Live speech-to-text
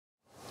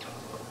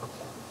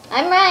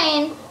I'm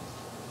Ryan.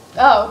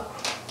 Oh,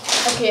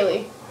 I'm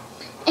Kaylee.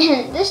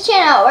 In this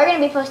channel, we're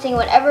going to be posting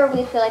whatever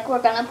we feel like we're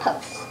going to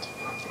post.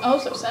 Oh,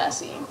 so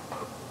sassy.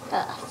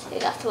 See,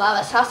 that's a lot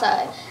of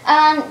salsa.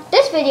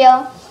 This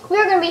video,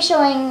 we're going to be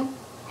showing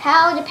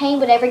how to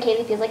paint whatever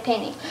Kaylee feels like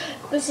painting.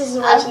 This is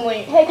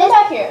originally... hey, come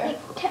back here.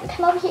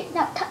 Come over here.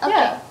 No, okay.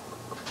 Yeah.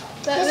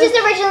 This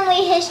is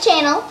originally his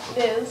channel.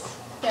 It is.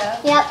 Yeah.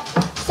 Yep.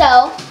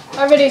 So.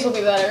 Our videos will be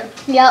better.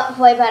 Yep,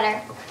 way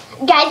better.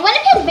 Guys, one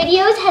of his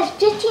videos has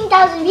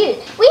 15,000 views.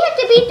 We have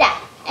to beat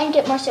that and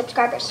get more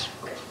subscribers.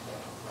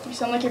 You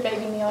sound like you're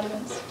begging the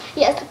audience.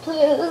 Yes,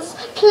 please.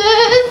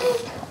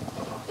 Please.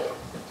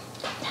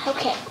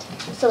 Okay,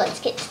 so let's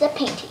get to the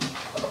painting.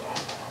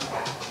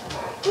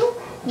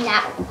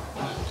 Now.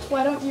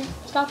 Why don't you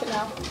stop it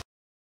now?